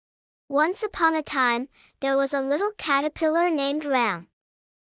Once upon a time, there was a little caterpillar named Ram.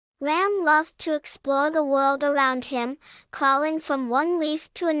 Ram loved to explore the world around him, crawling from one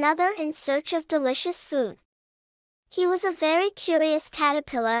leaf to another in search of delicious food. He was a very curious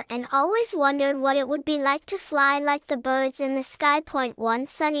caterpillar and always wondered what it would be like to fly like the birds in the sky. One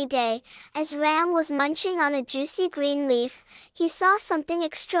sunny day, as Ram was munching on a juicy green leaf, he saw something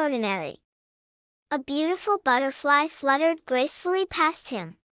extraordinary. A beautiful butterfly fluttered gracefully past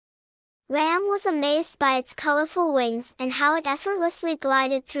him. Ram was amazed by its colorful wings and how it effortlessly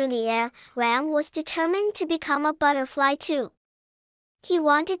glided through the air. Ram was determined to become a butterfly too. He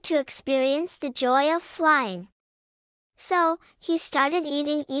wanted to experience the joy of flying. So, he started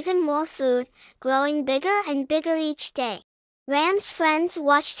eating even more food, growing bigger and bigger each day. Ram's friends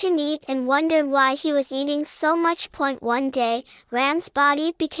watched him eat and wondered why he was eating so much. One day, Ram's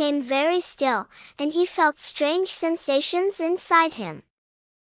body became very still, and he felt strange sensations inside him.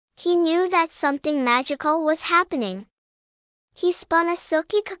 He knew that something magical was happening. He spun a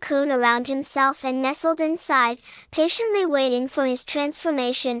silky cocoon around himself and nestled inside, patiently waiting for his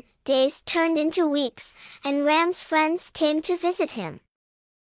transformation. Days turned into weeks, and Ram's friends came to visit him.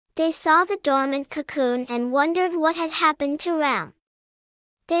 They saw the dormant cocoon and wondered what had happened to Ram.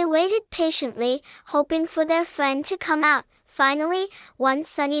 They waited patiently, hoping for their friend to come out. Finally, one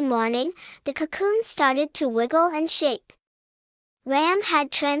sunny morning, the cocoon started to wiggle and shake. Ram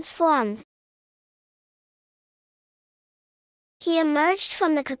had transformed. He emerged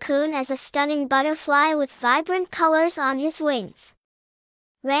from the cocoon as a stunning butterfly with vibrant colors on his wings.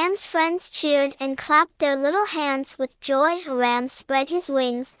 Ram's friends cheered and clapped their little hands with joy. Ram spread his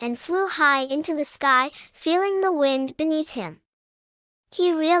wings and flew high into the sky, feeling the wind beneath him.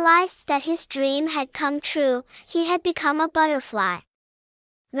 He realized that his dream had come true. He had become a butterfly.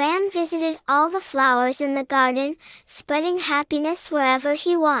 Ram visited all the flowers in the garden, spreading happiness wherever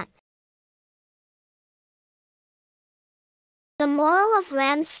he went. The moral of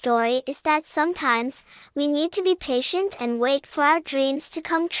Ram's story is that sometimes, we need to be patient and wait for our dreams to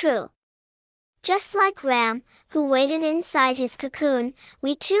come true. Just like Ram, who waited inside his cocoon,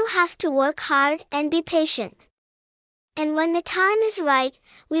 we too have to work hard and be patient. And when the time is right,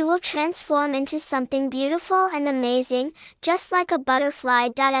 we will transform into something beautiful and amazing, just like a butterfly.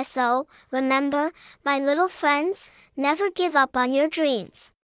 So, remember, my little friends, never give up on your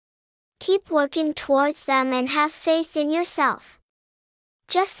dreams. Keep working towards them and have faith in yourself.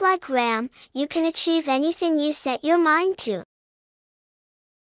 Just like Ram, you can achieve anything you set your mind to.